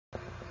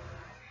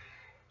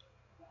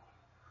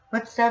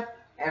What's up,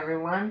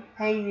 everyone?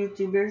 Hey,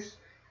 YouTubers.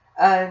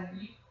 Uh,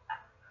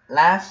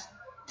 last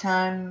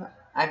time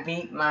I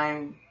beat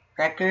my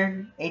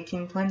record,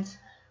 18 points.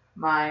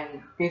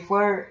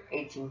 Before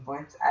 18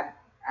 points,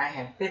 I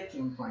had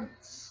 15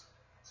 points.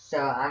 So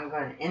I'm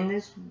going to end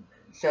this.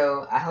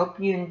 So I hope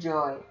you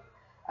enjoy.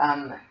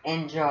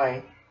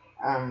 Enjoy.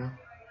 Um,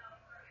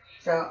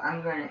 so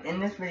I'm going to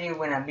end this video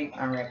when I beat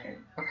my record.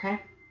 Okay?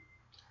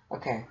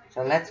 Okay.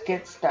 So let's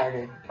get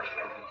started.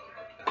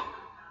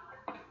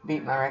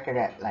 Beat my record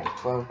at like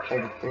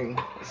 12:33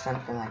 or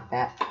something like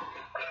that.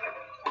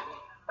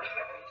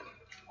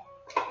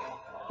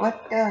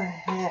 What the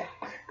heck?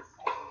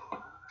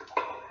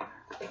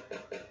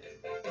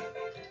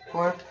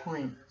 4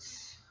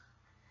 points.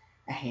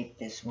 I hate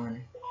this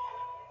one.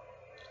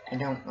 I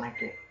don't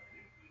like it.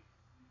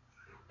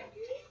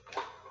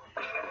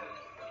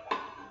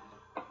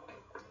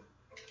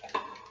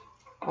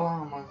 Oh, I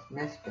almost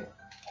missed it.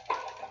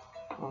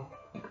 Oh,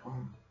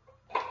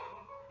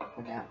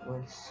 but that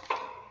was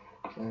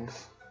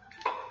close.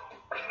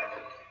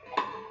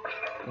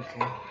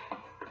 Okay.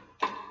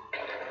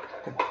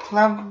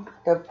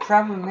 The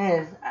problem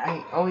is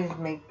I always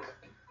make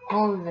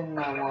holes in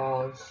the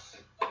walls.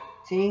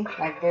 See?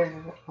 Like there's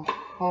a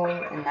hole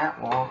in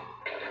that wall.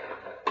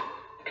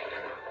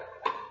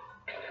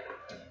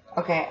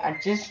 Okay, I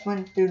just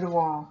went through the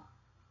wall.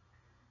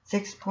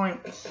 6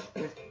 points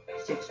with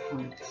 6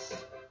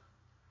 points.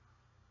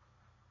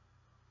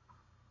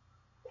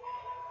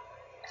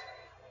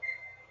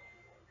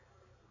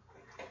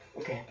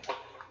 Okay.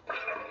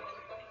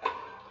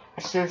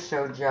 I should have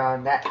showed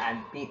y'all that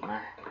I beat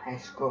my high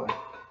score.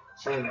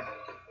 Should have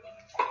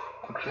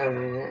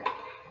uploaded it.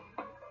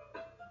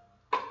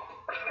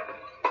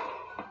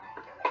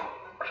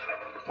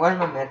 One of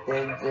my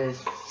methods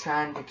is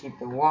trying to keep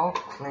the wall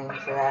clean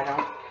so that I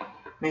don't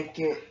make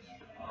it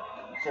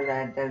so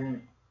that it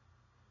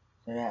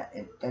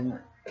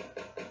doesn't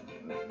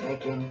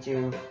make it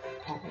into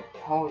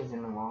holes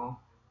in the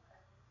wall.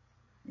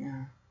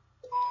 Yeah.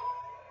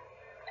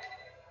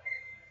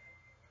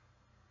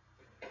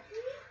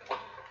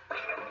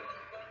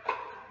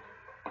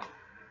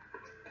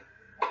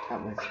 That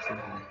was too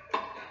high.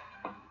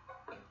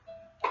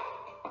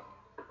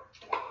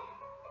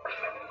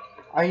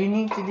 All you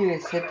need to do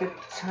is hit the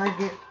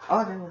target.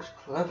 Oh, that was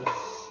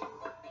close.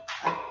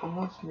 I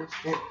almost missed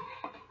it.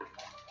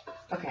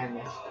 Okay, I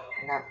missed.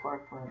 I got 4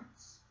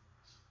 points.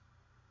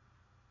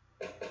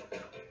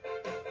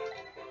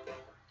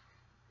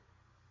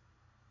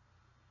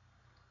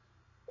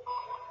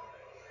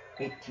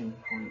 $18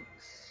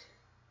 points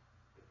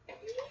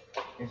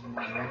is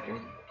my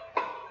record.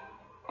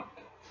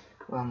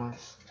 We're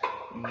almost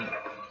made it.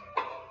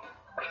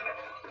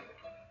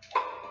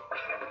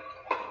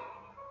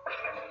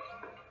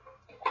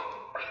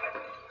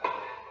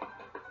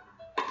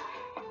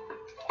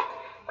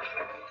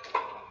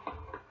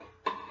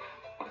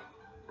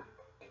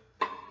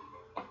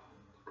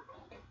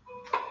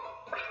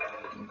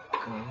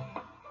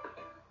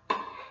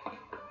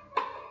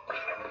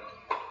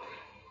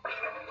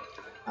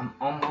 I'm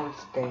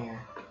almost there.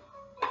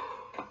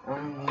 I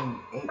only need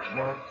 8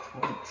 more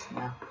points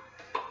now.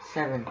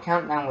 7.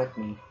 Count down with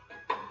me.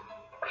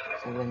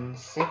 7,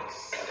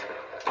 6.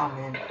 Oh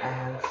man, I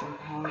have some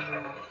holes in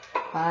it.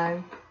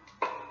 5.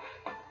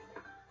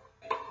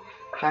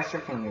 Cross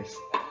your fingers.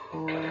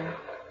 4.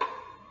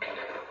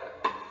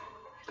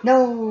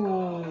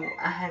 No!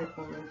 I had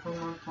only 4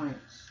 more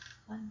points.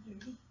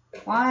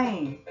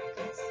 Why?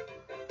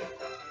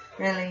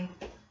 Really?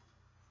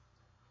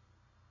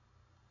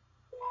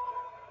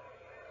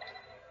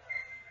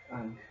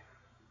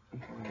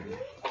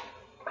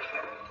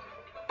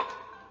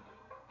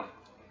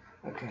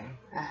 Okay,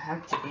 I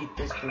have to beat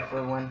this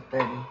before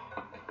 1:30.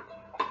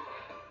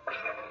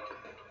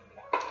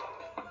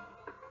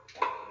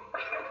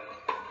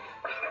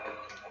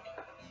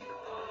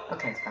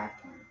 Okay, 5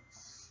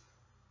 points.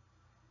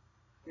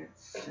 It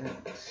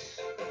sucks.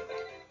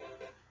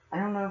 I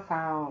don't know if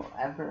I'll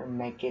ever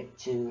make it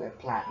to a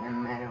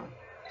platinum medal.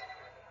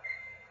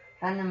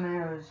 Platinum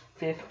medal is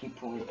 50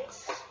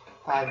 points.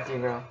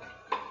 5-0.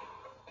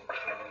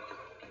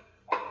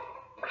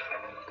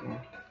 Yeah.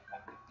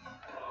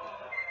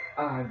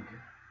 Ugh.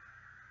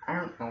 I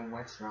don't know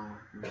what's wrong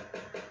with me.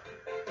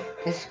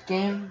 This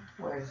game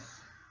was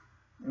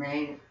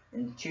made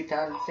in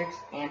 2006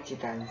 and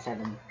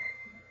 2007.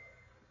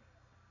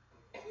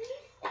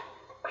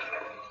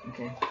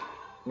 Okay.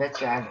 Bet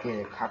you I'd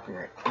get a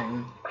copyright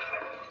claim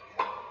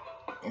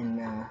in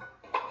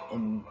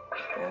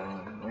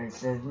where it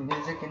says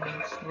music in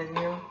this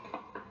video.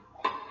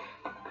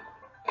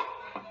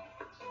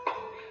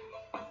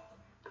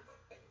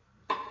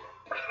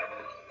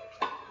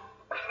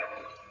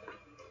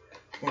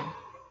 Okay.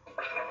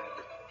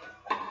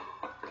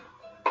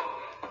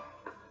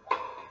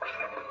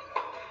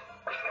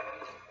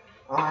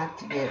 I'll have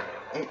to get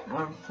 8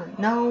 more points.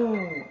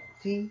 No!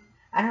 See?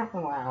 I don't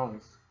know why I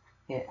always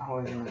hit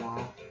holes in the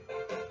wall.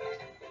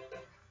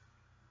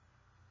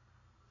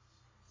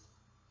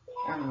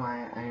 I don't know why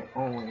I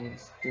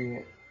always do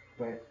it,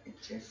 but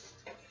it just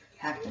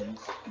happens.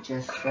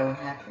 Just so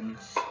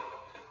happens.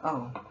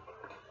 Oh,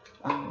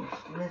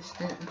 almost missed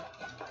it.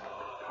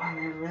 Oh,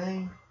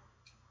 really?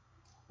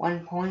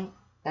 1 point?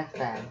 That's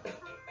bad.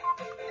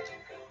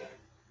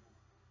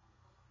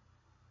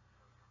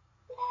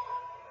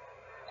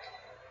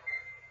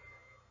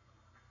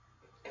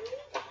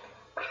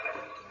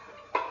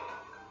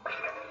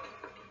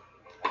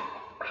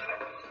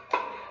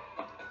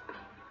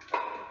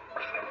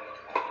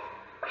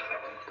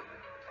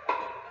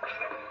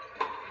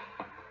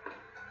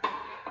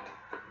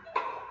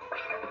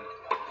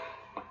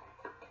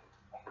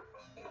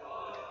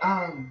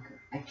 Ugh,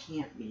 I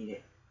can't beat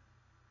it.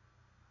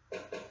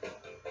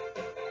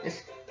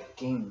 This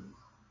game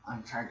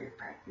on target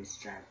practice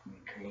drives me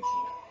crazy.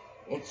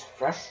 It's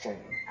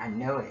frustrating. I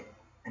know it.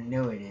 I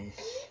know it is.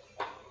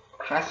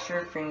 Cross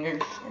your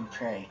fingers and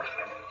pray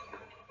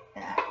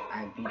that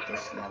I beat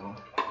this level.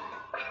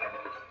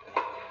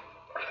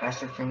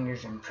 Cross your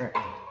fingers and pray.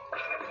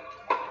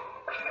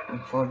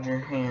 And fold your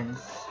hands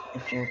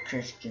if you're a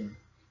Christian.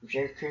 If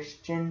you're a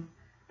Christian,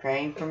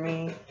 pray for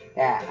me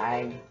that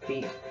I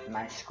beat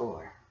my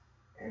score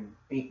and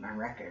beat my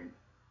record.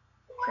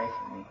 Pray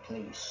for me,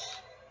 please.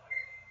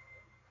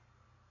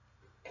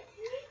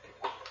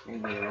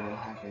 Maybe it will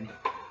happen.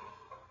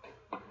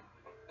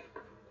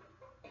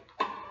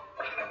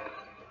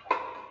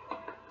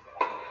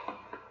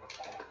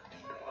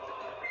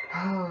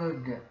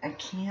 Ugh, I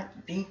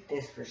can't beat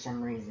this for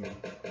some reason.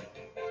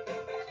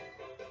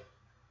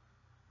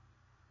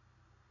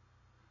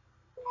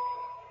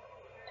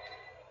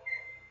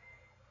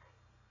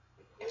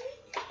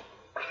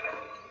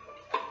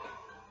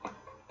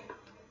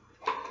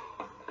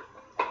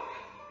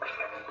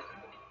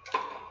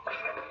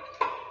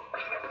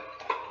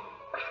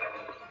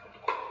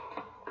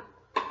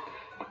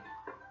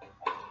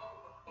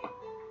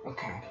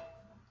 Okay.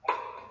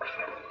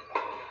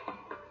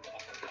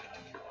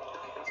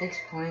 6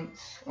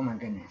 points. Oh my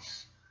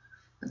goodness.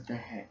 What the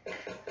heck?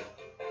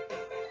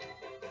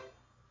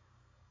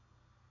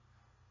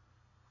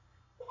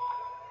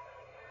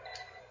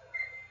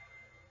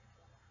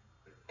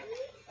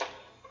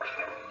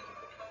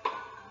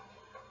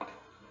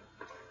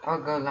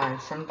 I'll go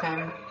live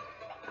sometime.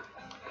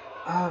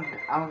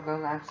 I'll go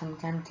live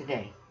sometime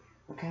today.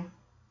 Okay?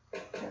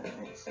 So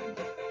let's see.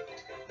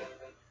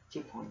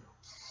 2 points.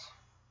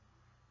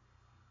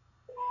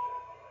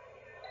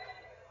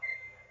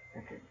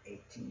 Record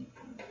 18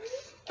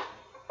 points.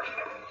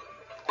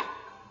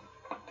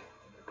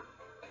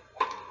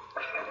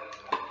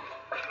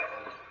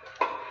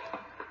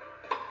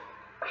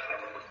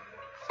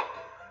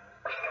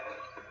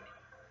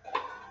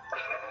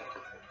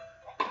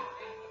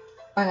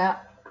 Oh,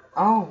 that.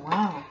 Oh,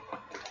 wow.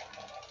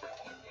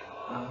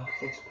 Oh,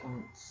 6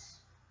 points.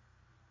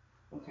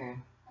 Okay.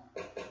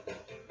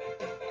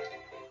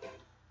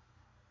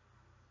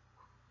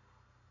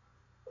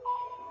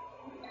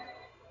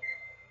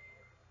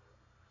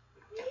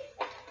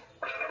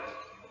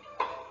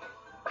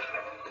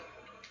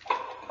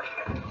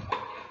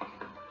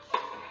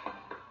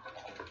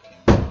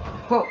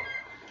 Whoa.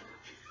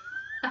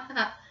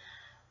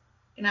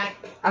 Good night.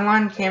 I'm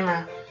on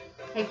camera.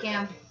 Hey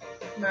Cam,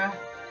 bro.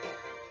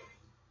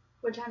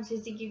 What time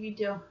does he give you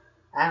till?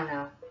 I don't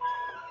know.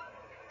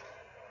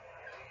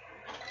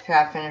 Should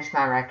I finish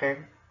my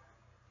record?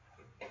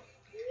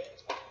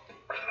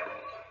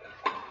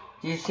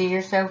 Do you see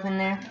yourself in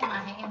there? My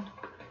hand.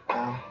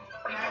 Oh.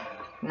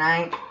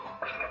 Night. Night.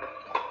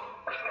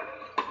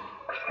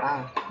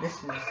 Wow,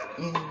 this is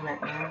easy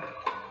right now.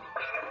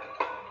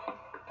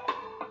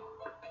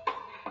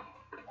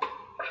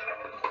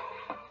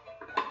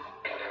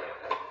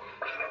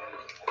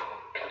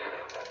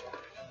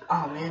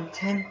 Oh man,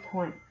 10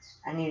 points.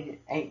 I need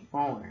 8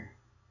 more.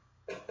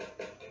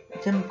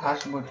 It's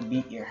impossible to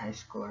beat your high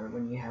score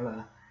when you have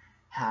a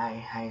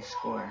high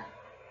score.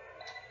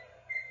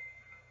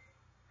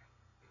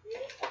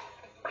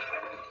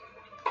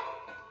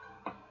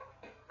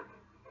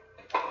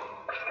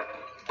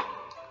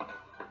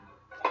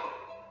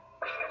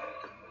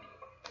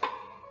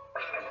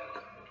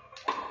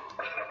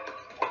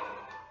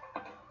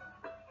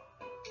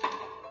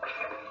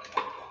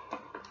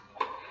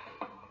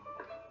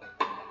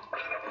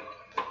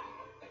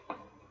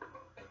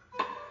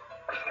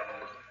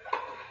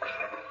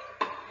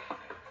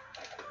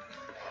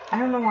 I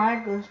don't know why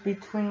it goes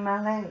between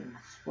my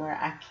legs where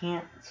I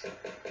can't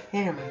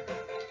hit him.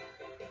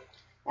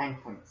 9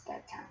 points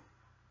that time.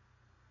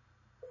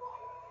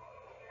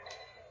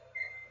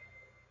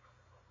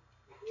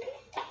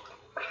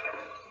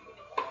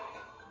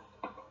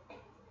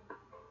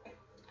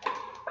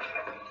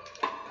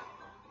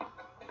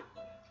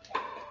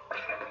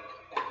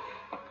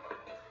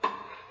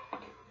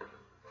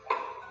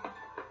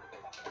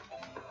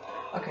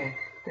 Okay,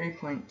 3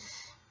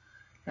 points.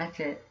 That's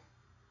it.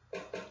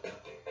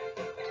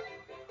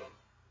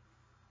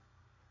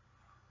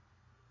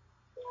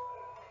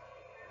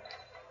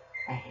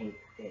 I hate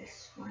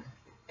this one.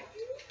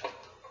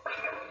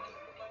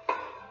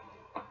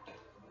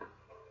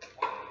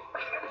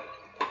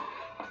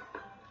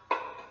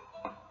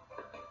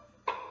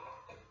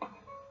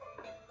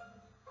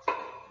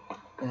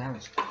 That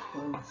was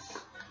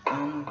close. I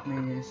almost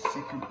made a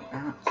second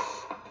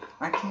bounce.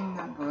 Why can't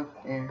I go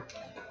up there?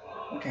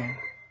 Okay,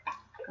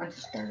 I'll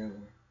just start over.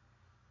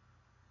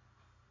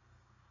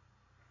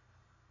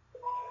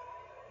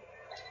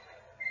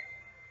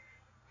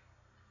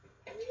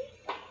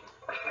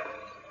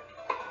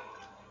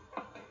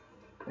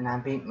 When I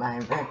beat my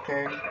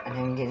record, I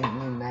didn't get a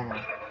new medal.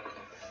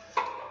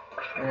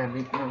 When I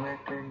beat my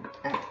record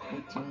at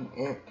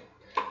 18,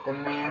 the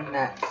man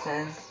that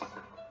says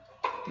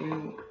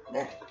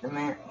the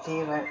man,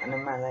 see right under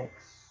my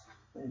legs,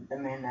 the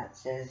man that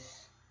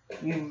says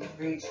you've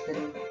reached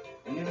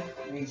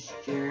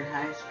your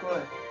high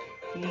score,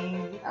 he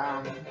didn't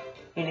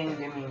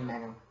give me a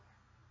medal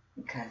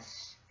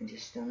because I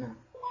just don't know.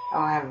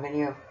 I'll have a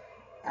video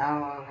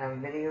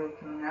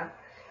coming up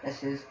that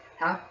says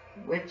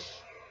which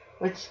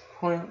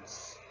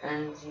points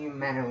earns you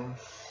medals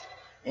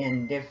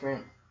in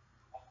different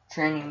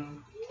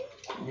training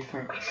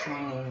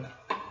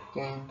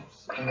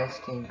games in this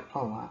game.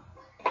 Oh wow.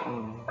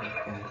 Oh my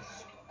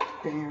gosh.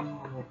 Damn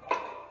it.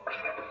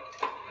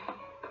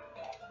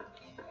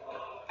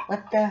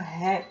 What the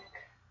heck?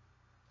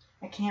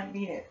 I can't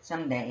beat it.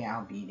 Someday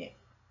I'll beat it.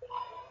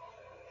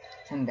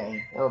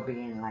 Someday. It'll be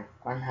in like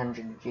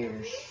 100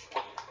 years.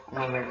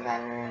 I'm over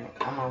that. In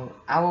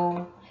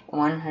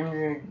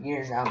 100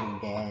 years I'll be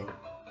dead.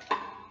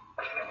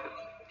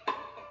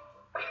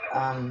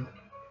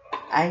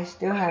 I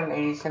still have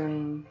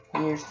 87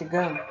 years to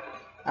go.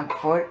 I'm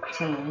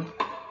 14.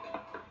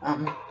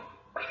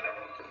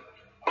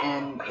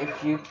 And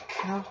if you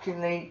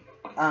calculate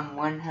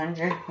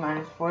 100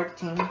 minus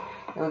 14,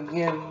 it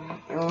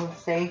will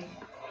say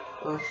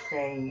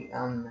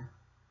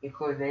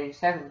equals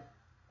 87.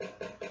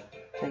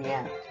 So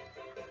yeah.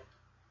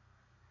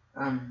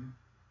 I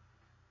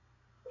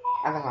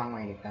have a long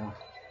way to go.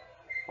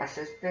 My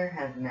sister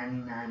has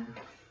 99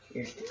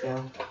 years to go,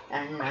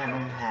 99 and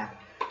a half,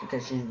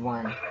 because she's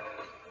 1.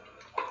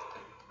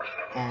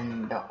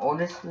 And the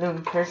oldest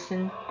living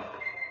person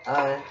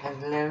has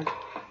lived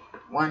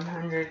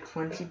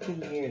 122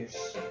 years.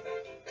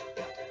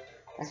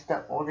 That's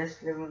the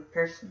oldest living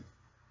person.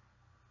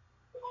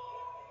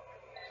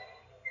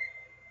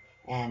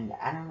 And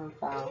I don't know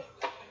if I'll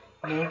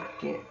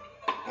make it.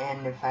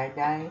 And if I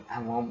die,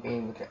 I won't be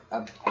able to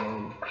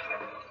upgrade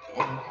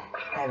in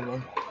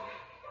heaven.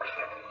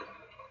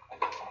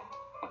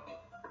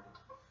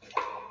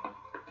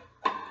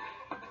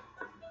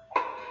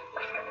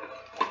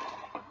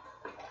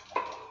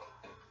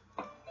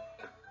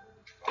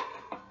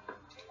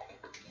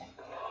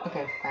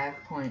 Okay, 5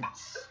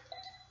 points.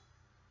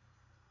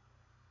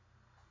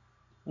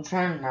 I'm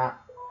trying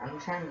not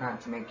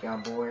to make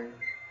y'all bored.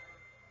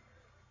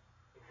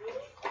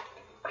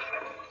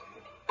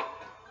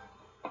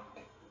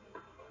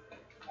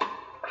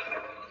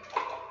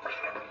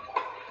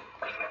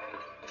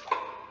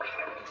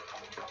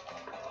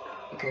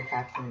 Okay,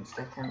 5 points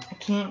that time. I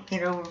can't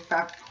get over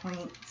 5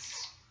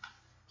 points.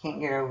 Can't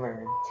get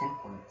over 10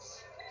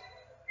 points.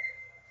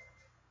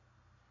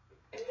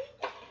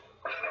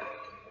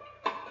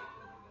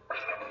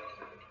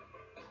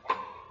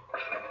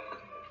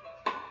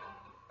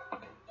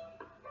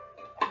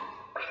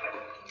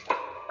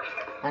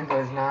 My goal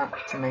is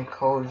not to make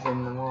holes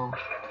in the wall.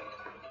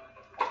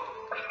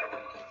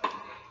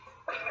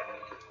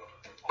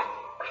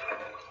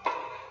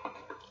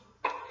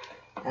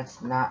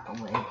 That's not a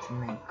way to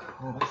make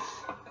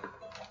holes.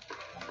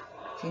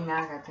 See,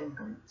 now I got 10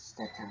 points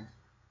that time.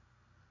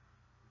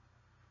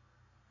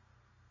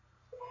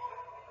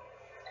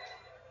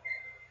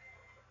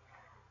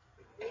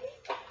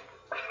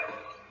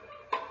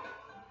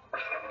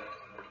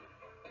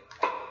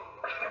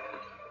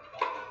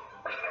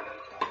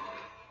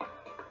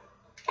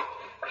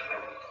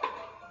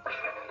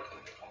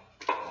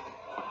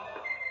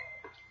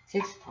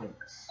 Six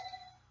points.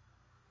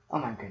 Oh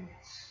my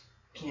goodness.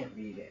 Can't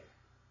beat it.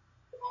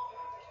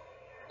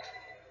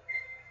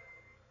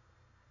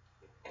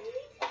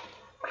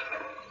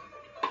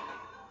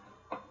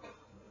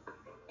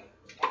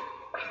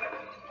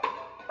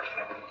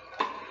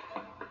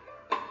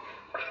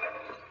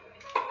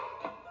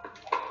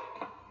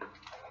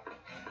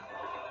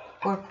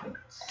 Four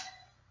points.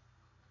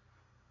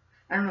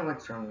 I don't know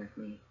what's wrong with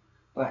me,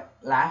 but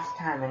last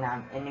time, and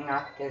I'm ending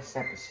off this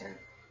episode.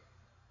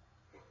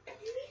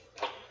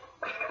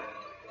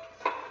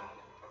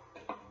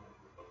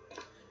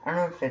 I don't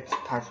know if it's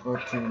possible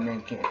to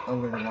make it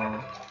over the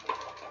wall.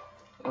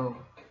 Oh,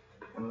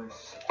 it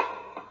was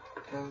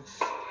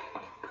close.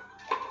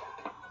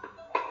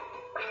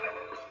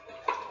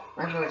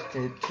 My goal is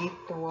to keep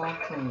the wall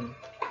clean,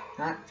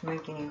 not to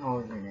make any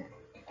holes in it,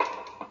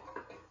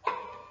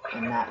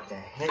 and not to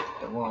hit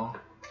the wall.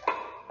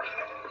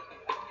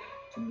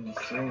 To be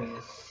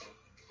serious.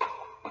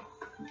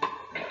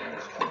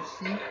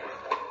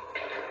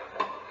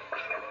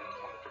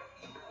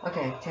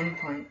 Okay, 10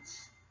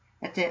 points.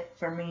 That's it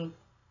for me.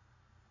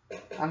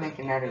 I'll make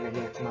another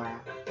video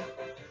tomorrow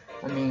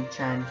of me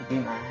trying to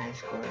beat my high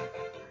score.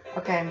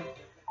 Okay,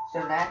 so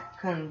that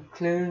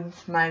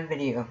concludes my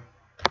video.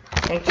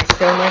 Thank you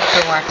so much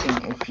for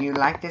watching. If you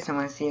like this and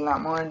want to see a lot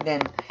more,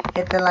 then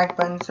hit the like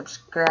button,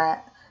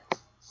 subscribe,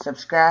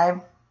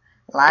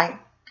 like,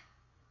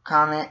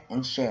 comment,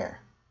 and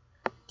share.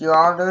 Do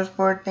all those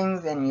 4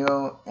 things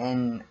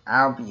and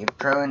I'll be a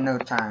pro in no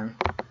time.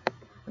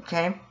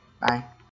 Okay? Bye.